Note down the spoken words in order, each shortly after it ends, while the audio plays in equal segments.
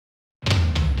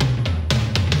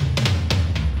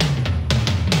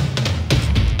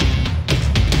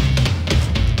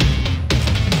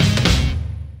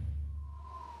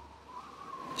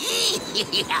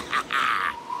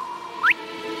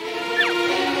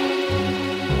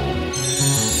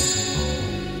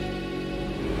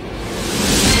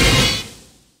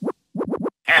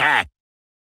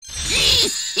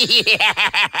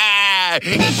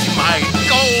It's my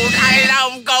gold. I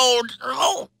love gold.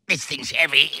 Oh, this thing's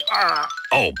heavy.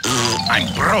 Oh,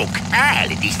 I'm broke. At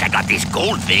least I got this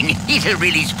gold thing. It'll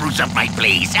really spruce up my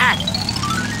place.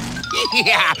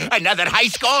 Yeah, another high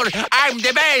score. I'm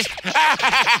the best.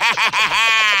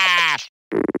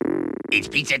 It's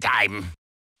pizza time.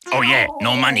 Oh, yeah,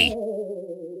 no money.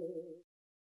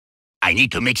 I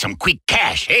need to make some quick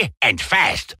cash, eh? And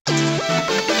fast.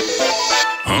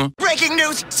 Huh? Breaking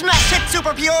news! Smash Hit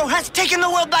Super Puro has taken the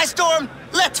world by storm!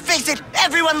 Let's face it,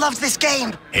 everyone loves this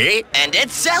game! Eh? And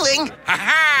it's selling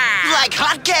like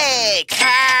hotcakes!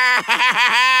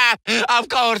 Of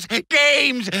course,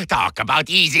 games! Talk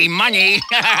about easy money!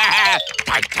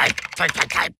 Type.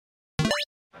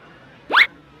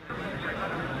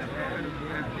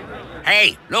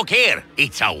 Hey, look here!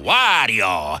 It's a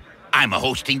Wario! I'm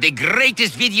hosting the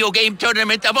greatest video game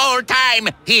tournament of all time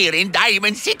here in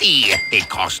Diamond City. It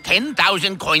costs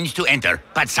 10,000 coins to enter,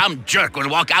 but some jerk will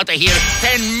walk out of here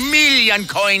 10 million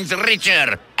coins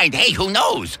richer. And hey, who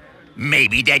knows?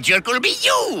 Maybe that jerk will be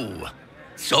you.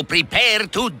 So prepare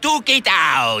to duke it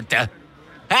out.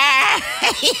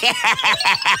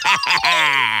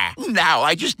 Now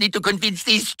I just need to convince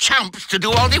these chumps to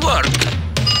do all the work.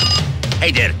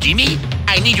 Hey there, Jimmy.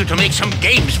 I need you to make some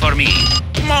games for me.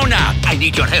 Mona, I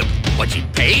need your help. What's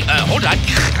it pay? Hold on.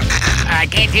 I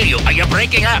can't hear you. Are you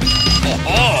breaking up?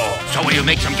 Oh. So will you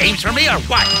make some games for me or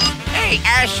what? Hey,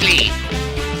 Ashley.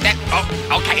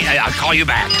 Okay, I'll call you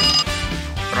back.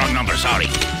 Wrong number, sorry.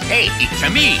 Hey, it's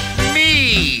me.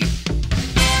 Me.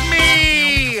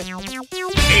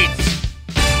 It's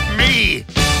me.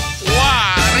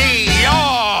 Wario.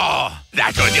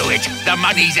 That'll do it. The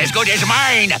money's as good as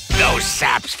mine. Those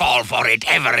saps fall for it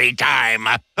every time.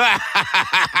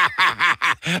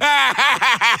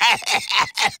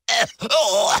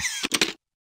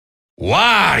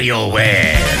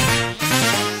 WarioWare.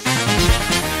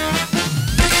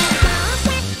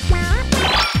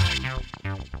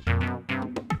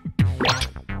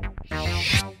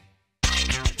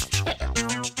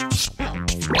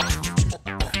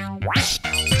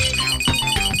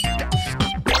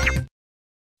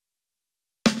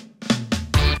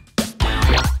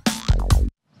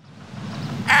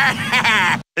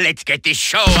 Let's get this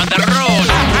show on the road.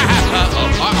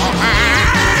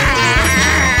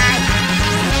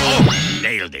 Oh,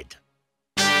 nailed it.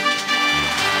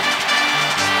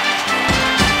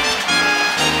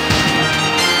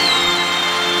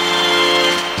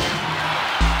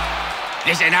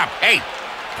 Listen up. Hey,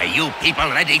 are you people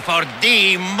ready for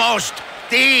the most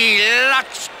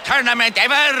deluxe tournament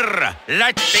ever?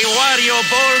 Let the Wario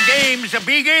Bowl games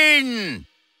begin.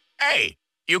 Hey.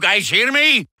 You guys hear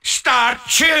me? Start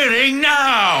cheering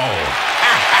now!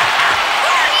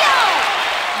 Wario!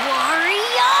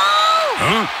 Wario!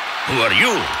 Huh? Who are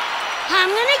you? I'm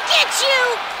gonna get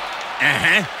you!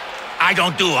 Uh-huh. I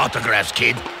don't do autographs,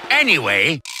 kid.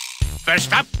 Anyway,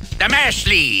 first up, the Mash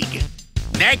League.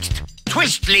 Next,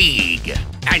 Twist League.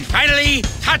 And finally,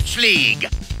 Touch League.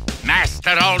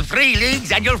 Master all three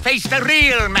leagues and you'll face the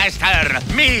real master,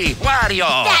 me,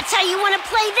 Wario. That's how you want to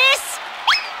play this?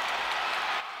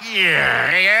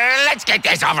 Yeah, let's get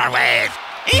this over with.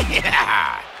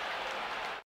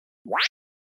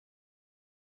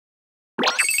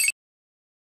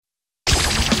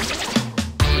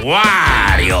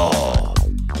 Wario.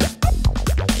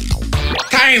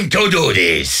 Time to do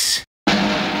this.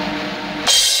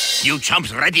 You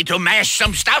chumps ready to mash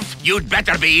some stuff? You'd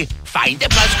better be. Find the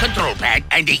plus control pad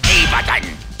and the A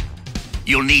button.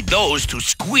 You'll need those to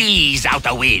squeeze out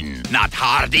a win. Not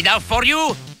hard enough for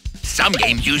you? Some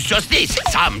games use just this,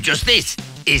 some just this.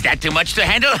 Is that too much to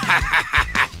handle?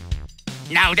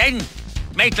 Now then,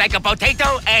 make like a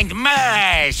potato and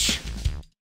mash.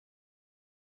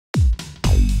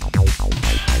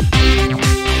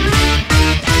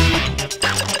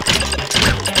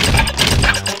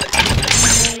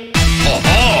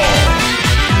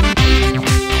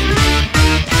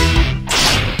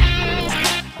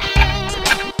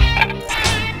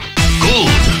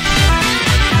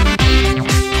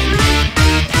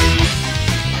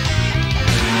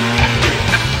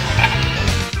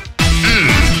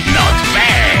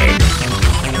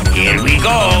 Here we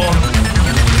go.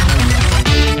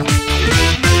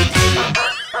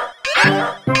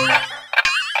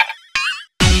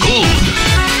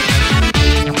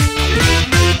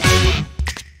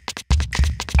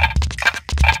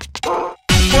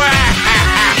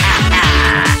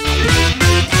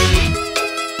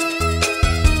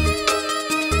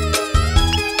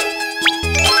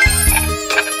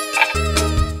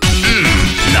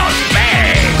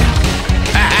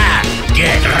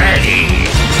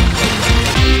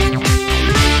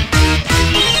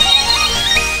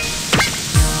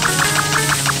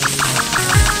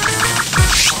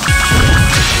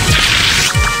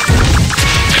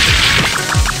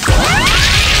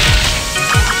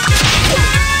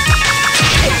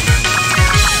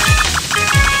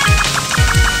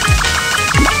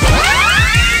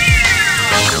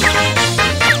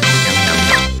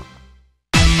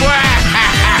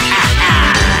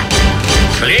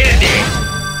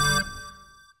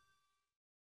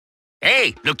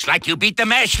 Looks like you beat the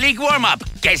Mash League warm-up.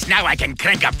 Guess now I can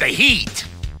crank up the heat.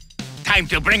 Time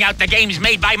to bring out the games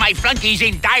made by my flunkies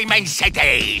in Diamond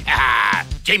City.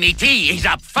 Jimmy T is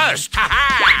up first.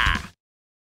 Ha-ha!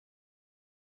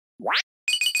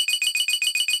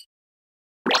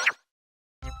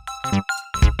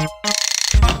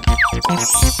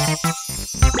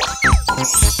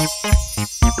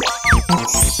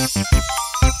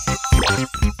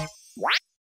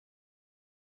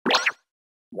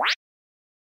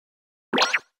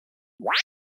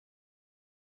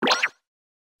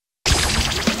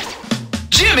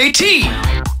 Jimmy T!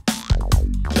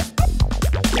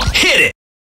 Hit it!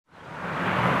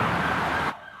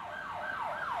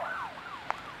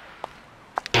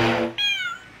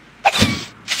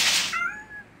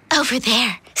 Over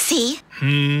there, see?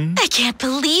 I can't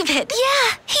believe it.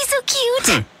 Yeah, he's so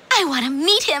cute. I want to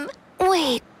meet him.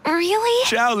 Wait, really?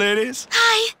 Ciao, ladies.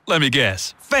 Hi. Let me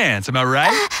guess. Fans, am I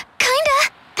right?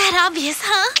 Kinda. That obvious,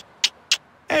 huh?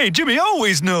 Hey, Jimmy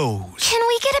always knows. Can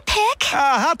we get a pic?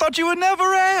 I thought you would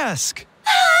never ask. Ah!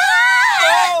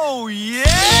 Oh, yeah!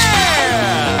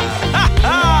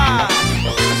 Ha-ha!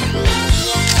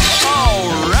 All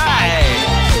right!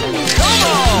 Come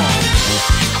on!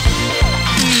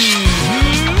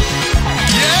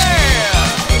 Yeah!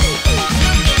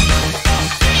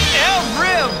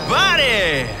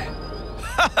 Everybody!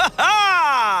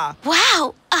 Ha-ha-ha!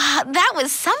 Wow, that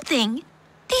was something.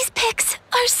 These pics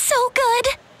are so good.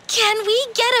 Can we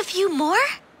get a few more?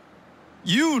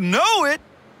 You know it!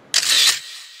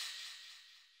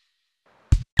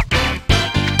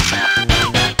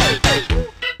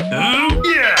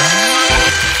 Yeah!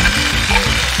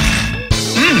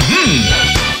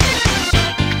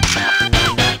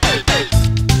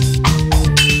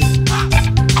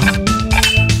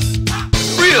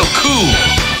 Real cool!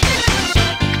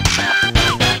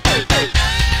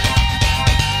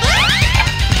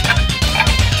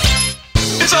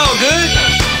 It's all good!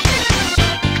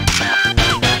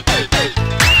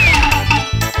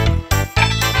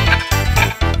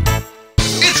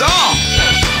 It's on!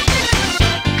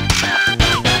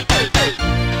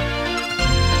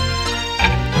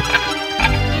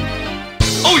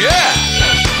 Oh yeah!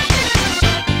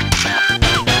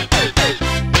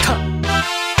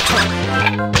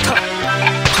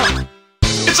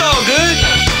 It's all good!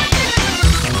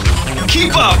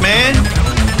 Keep up, man!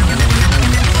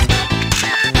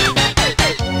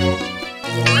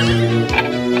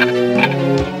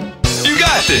 You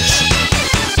got this!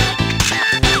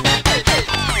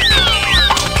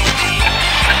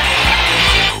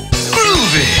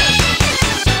 Groovy!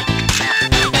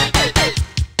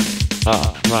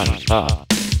 Run.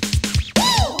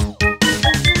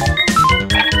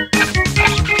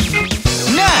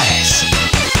 Nice!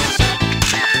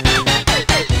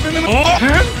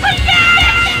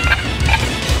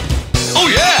 Oh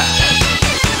yeah!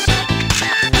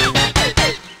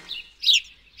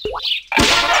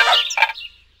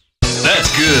 That's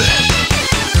good.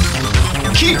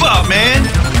 Keep up, man!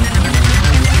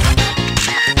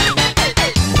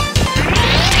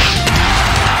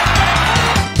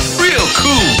 Real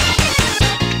cool!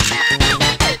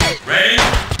 Ready?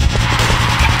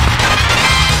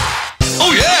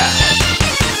 Oh yeah!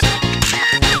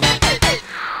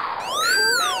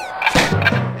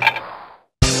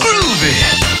 Groovy!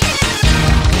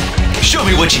 Show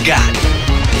me what you got.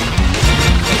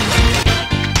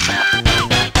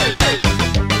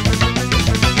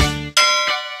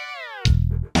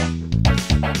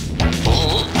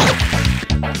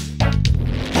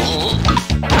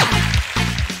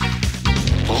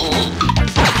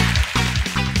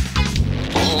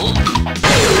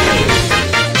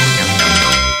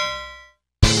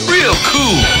 Real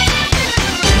cool!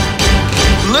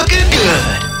 Looking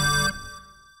good!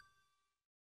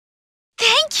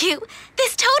 Thank you.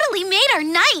 This totally made our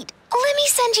night. Let me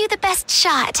send you the best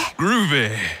shot.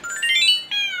 Groovy!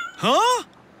 Huh?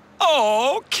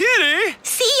 Oh, kitty!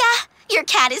 See ya. Your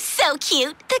cat is so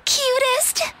cute. The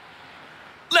cutest.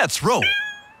 Let's roll!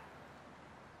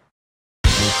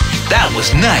 That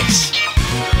was nice!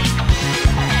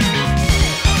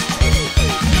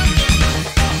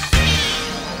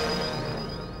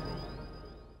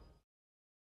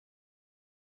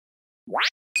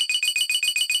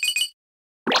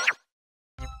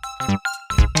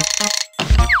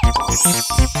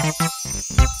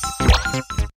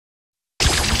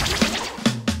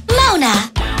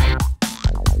 Mona.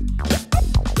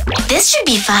 This should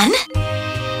be fun.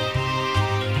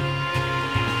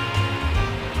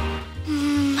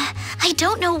 I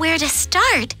don't know where to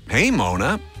start. Hey,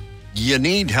 Mona. You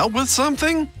need help with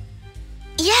something?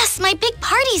 Yes, my big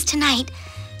party's tonight.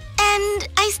 And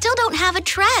I still don't have a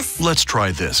dress. Let's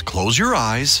try this. Close your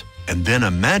eyes and then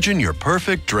imagine your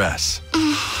perfect dress.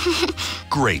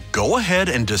 Great. Go ahead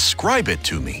and describe it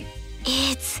to me.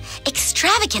 It's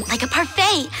extravagant like a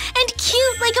parfait and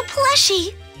cute like a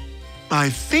plushie. I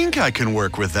think I can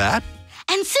work with that.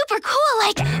 And super cool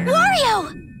like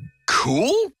Wario.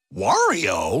 Cool?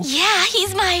 Wario? Yeah,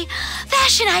 he's my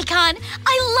fashion icon.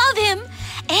 I love him.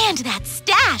 And that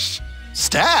stash.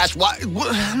 Stash? Why?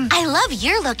 I love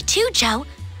your look too, Joe.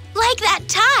 Like that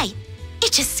tie.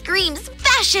 It just screams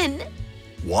fashion.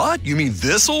 What? You mean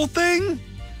this old thing?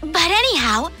 But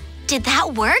anyhow, did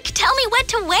that work? Tell me what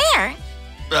to wear.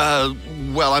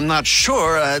 Well, I'm not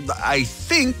sure. I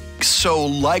think so,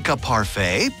 like a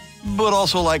parfait, but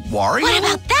also like Wario. What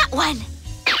about that one?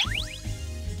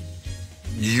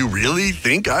 You really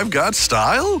think I've got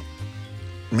style?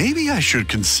 Maybe I should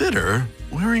consider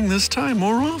wearing this tie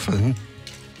more often.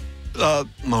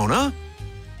 Mona?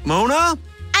 Mona?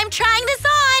 I'm trying this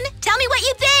on. Tell me what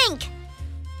you think.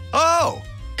 Oh,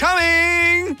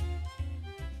 coming!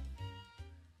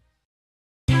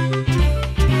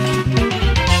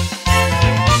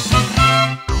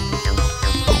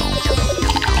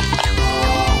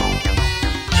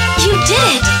 You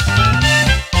did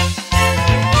it!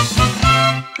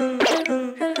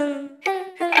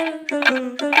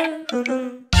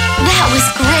 That was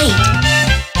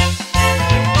great!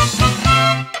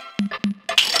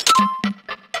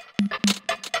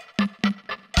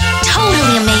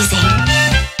 Totally amazing!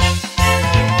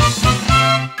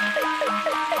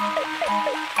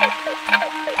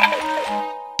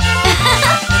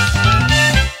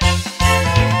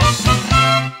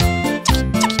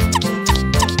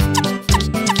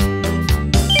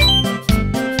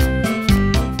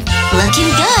 Looking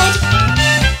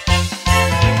good!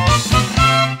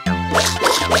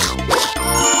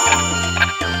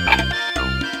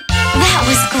 That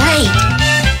was great!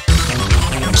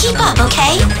 Keep up,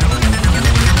 okay?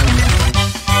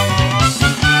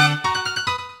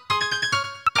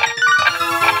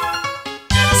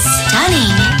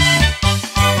 Stunning!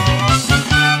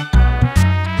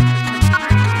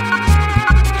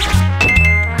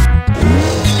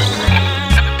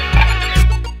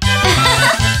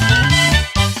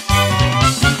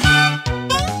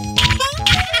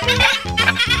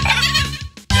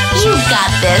 You got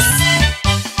this!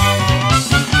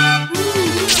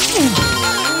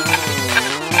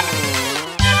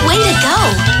 Way to go!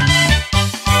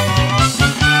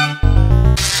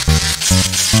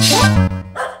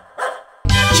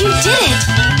 You did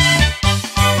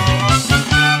it!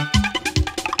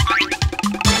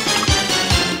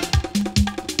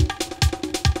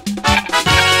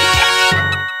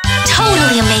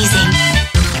 Totally amazing!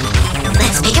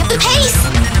 Let's pick up the pace!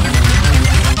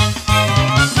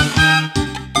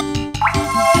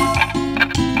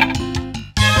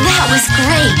 That was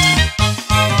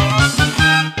great!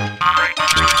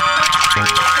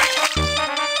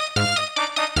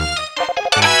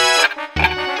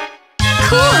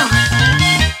 Cool!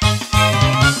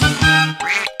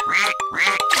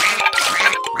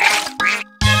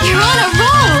 You're on a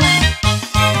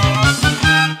roll!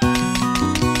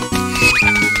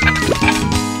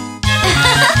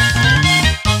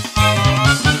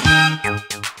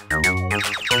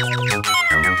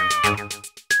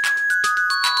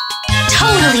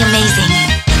 Totally amazing!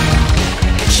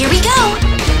 Here we go!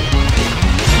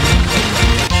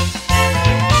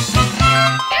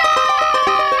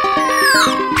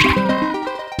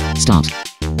 Start.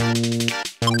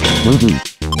 Woohoo.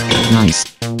 Nice.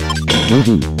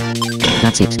 Woohoo.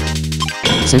 That's it.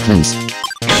 So close.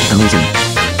 Amazing.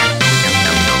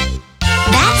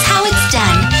 That's how it's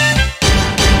done.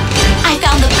 I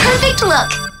found the perfect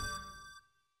look.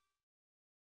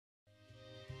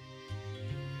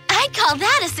 I'd call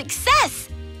that a success.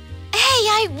 Hey,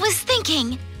 I was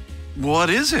thinking, What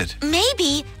is it?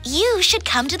 maybe you should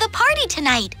come to the party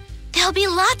tonight. There'll be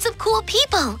lots of cool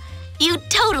people. You'd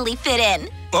totally fit in.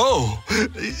 Oh,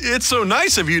 it's so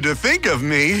nice of you to think of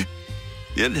me.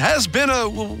 It has been a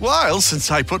while since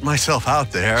I put myself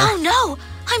out there. Oh no,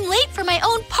 I'm late for my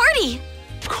own party.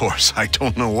 Of course, I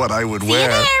don't know what I would See you wear.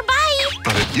 there, bye.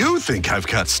 But if you think I've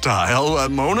got style,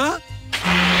 Mona?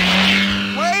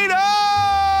 Wait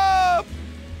up!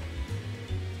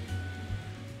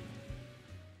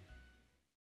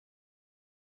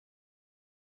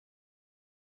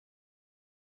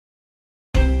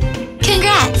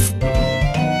 Congrats.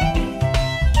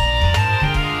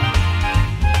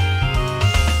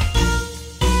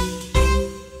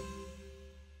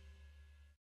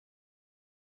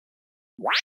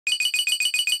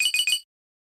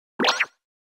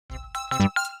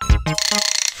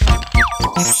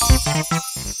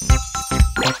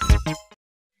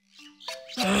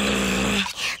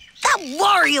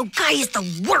 Scorpio guy is the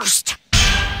worst.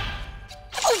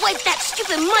 I'll wipe that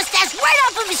stupid mustache right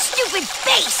off of his stupid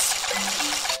face.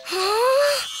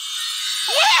 Huh?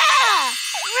 Yeah!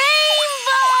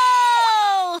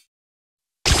 Rainbow!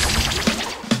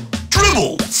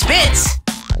 Dribble! Spitz!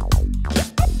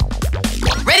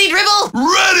 Ready, Dribble?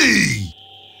 Ready!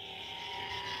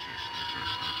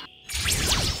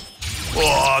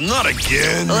 Oh, not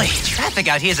again. Oy, traffic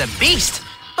out here's a beast.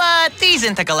 But these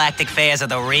intergalactic fairs are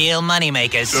the real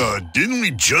moneymakers. Didn't we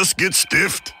just get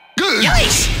stiffed?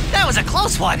 Yikes! That was a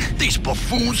close one. These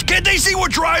buffoons, can't they see we're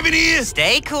driving here?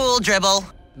 Stay cool, Dribble.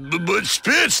 But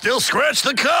Spitz still scratched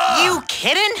the car. You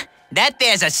kidding? That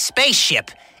there's a spaceship.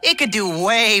 It could do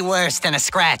way worse than a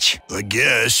scratch. I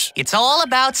guess. It's all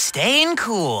about staying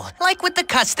cool, like with the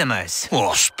customers.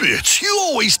 Oh, Spitz, you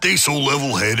always stay so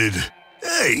level-headed.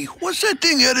 Hey, what's that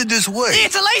thing headed this way?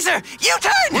 It's a laser!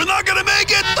 U-turn! We're not gonna make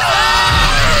it!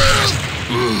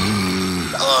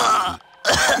 I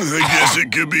guess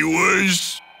it could be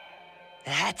worse.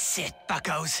 That's it,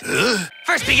 buckos. Huh?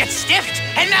 First we get stiffed,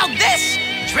 and now this!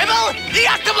 Dribble the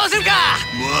Octobazooka!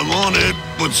 I'm on it,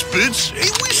 but Spitz,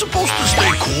 ain't we supposed to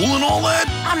stay cool and all that?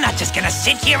 I'm not just gonna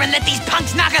sit here and let these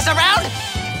punks knock us around!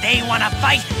 They wanna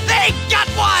fight, they got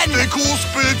one! Stay cool,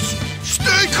 Spitz!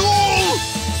 Stay cool!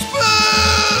 Spitz!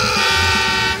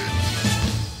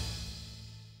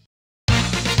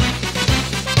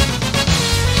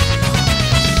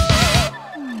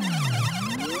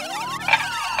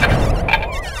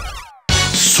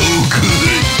 So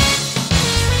good!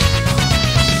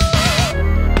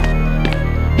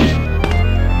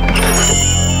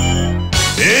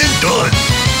 And done!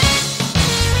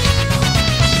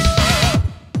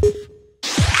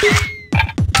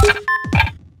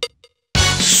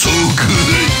 So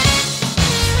good!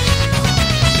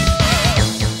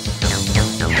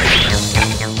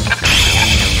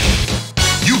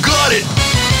 You got it!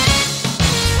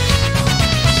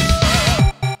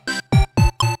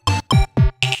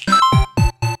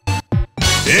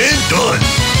 And done!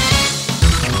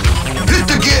 Hit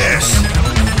the gas!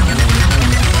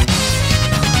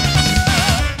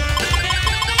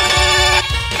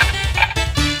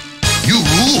 You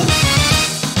rule!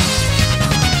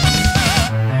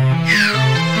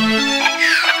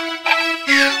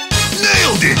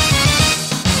 Nailed it!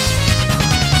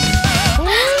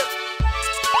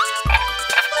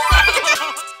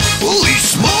 Holy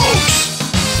smokes!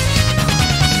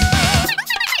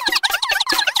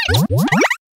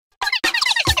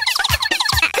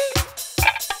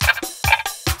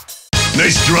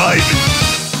 Nice driving.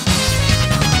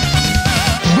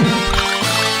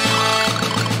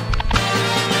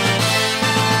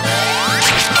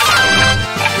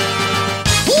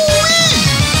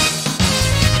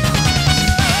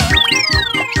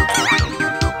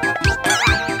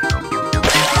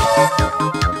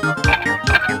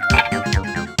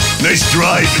 Nice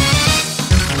driving.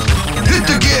 Hit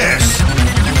the gas.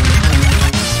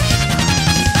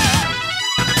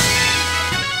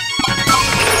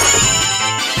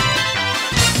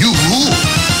 You rule.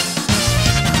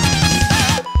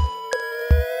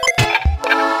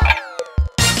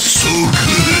 So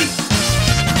good.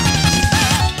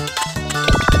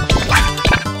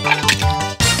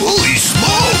 Holy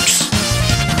smokes.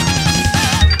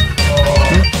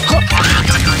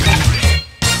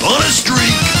 On a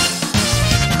streak.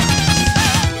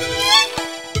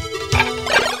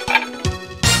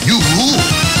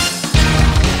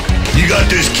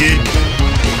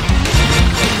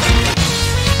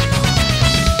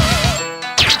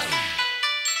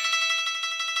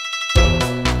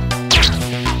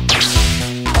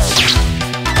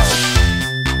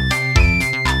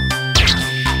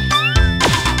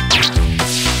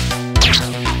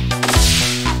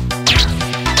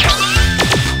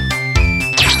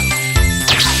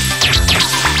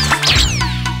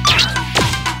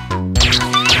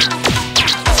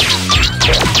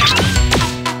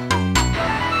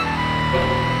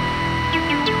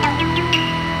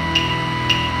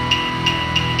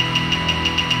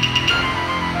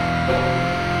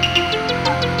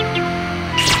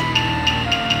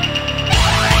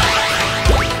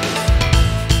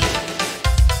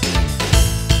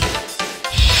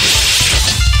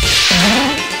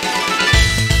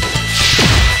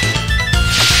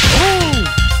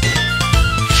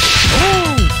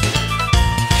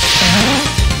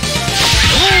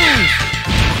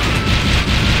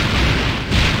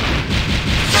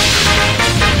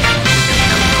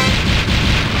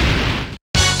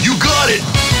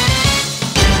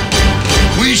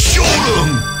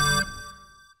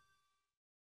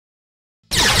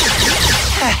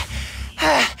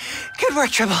 Good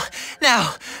work, Dribble.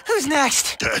 Now, who's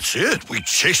next? That's it. We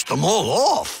chased them all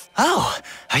off. Oh,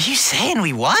 are you saying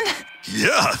we won?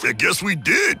 Yeah, I guess we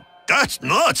did. That's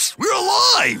nuts. We're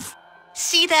alive.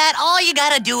 See that? All you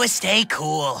gotta do is stay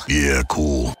cool. Yeah,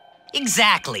 cool.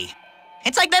 Exactly.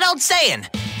 It's like that old saying,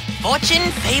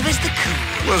 fortune favors the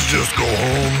cool. Let's just go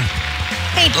home.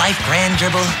 Ain't life grand,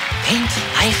 Dribble? Ain't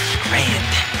life grand?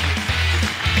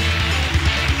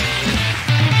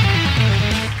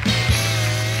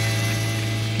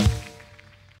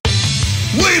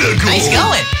 Way to go! Nice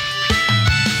going.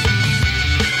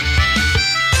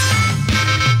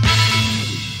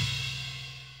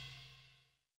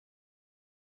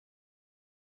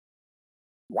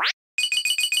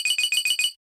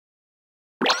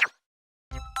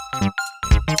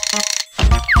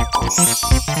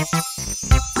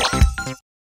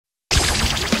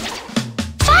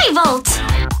 Volt!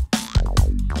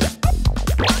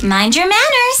 Mind your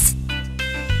manners!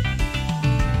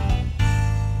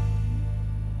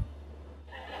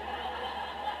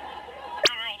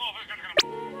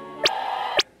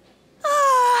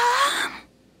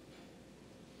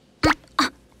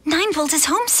 Volt is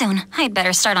home soon. I'd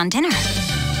better start on dinner.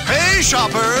 Hey,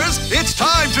 shoppers! It's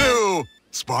time to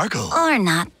sparkle. Or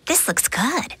not. This looks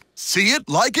good. See it,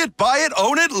 like it, buy it,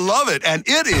 own it, love it, and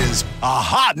it is a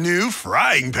hot new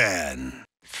frying pan.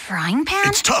 Frying pan?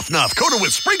 It's tough enough, coated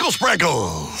with sprinkles.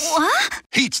 What?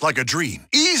 Heats like a dream,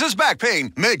 eases back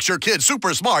pain, makes your kid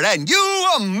super smart, and you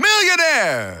a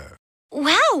millionaire.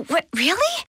 Wow, what,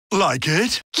 really? Like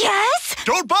it? Yes?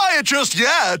 Don't buy it just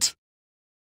yet.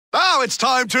 Now it's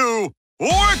time to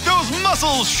work those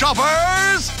muscles,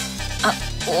 shoppers!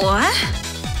 What?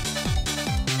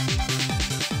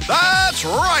 That's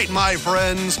right, my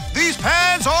friends. These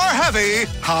pans are heavy.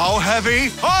 How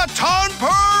heavy? A ton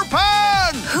per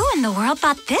pan! Who in the world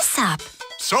thought this up?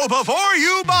 So before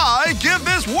you buy, give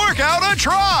this workout a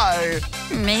try.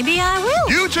 Maybe I will.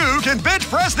 You too can bench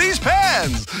press these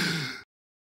pans.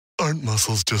 Aren't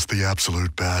muscles just the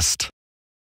absolute best?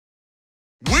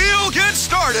 We'll get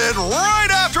started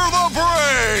right after the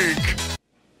break!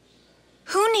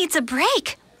 Who needs a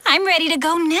break? I'm ready to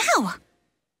go now.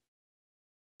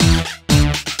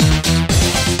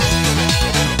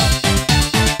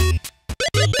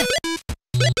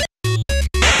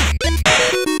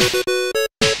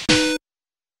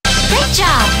 Great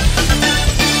job!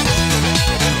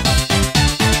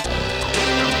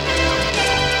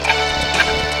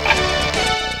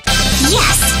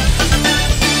 Yes!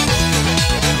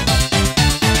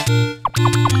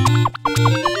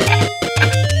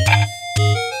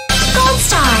 Gold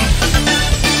star!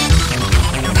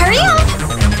 Hurry up!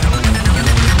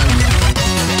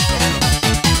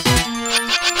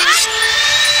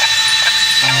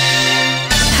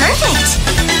 Perfect!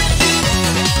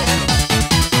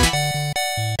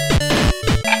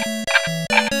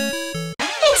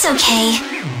 It's okay.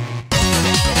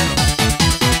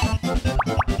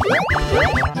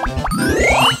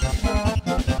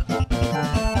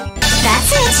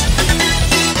 That's it.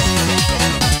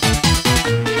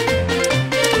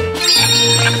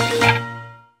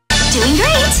 Doing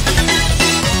great.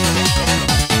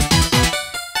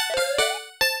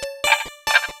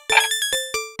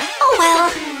 Oh well.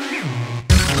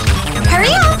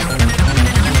 Hurry up.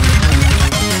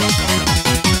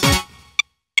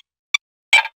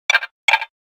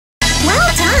 Well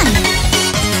done.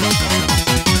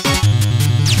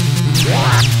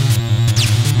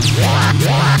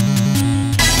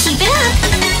 Keep it up.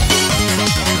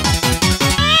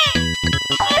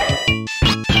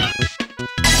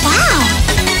 Wow.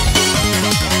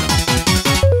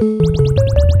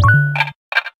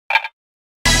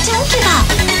 Don't give up.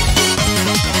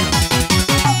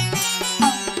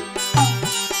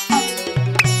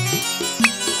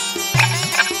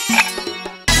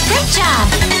 Great job.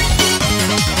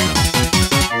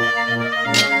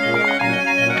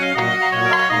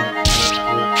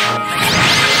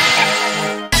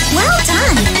 Well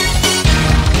done.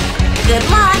 Good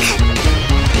luck.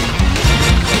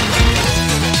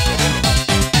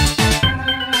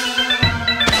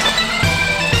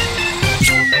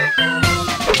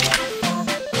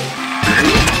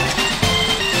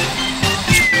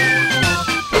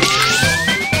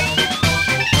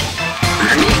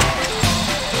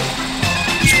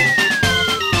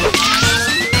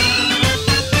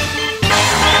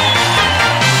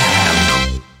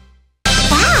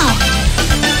 Wow.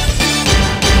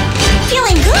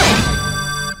 Feeling good.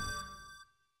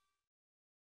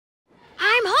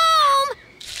 I'm home.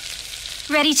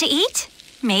 Ready to eat?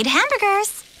 Made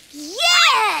hamburgers.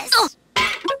 Yes! Oh.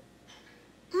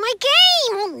 My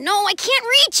game! Oh, no, I can't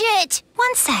reach it!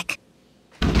 1 sec.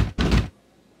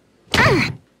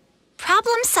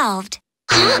 Problem solved.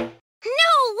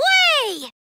 No way!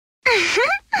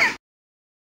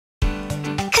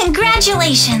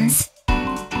 Congratulations!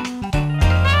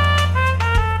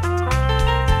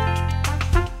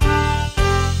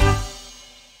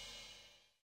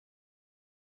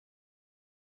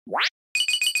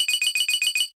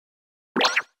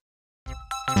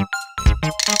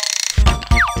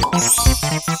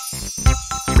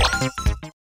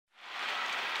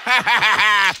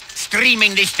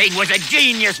 Streaming this thing was a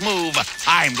genius move.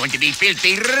 I'm going to be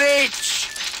filthy rich.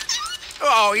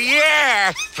 Oh,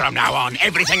 yeah. From now on,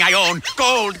 everything I own,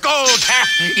 gold, gold.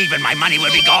 Even my money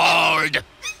will be gold.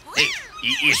 Hey,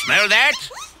 you smell that?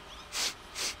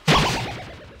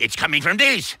 It's coming from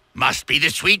this. Must be the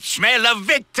sweet smell of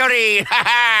victory. Ha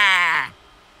ha!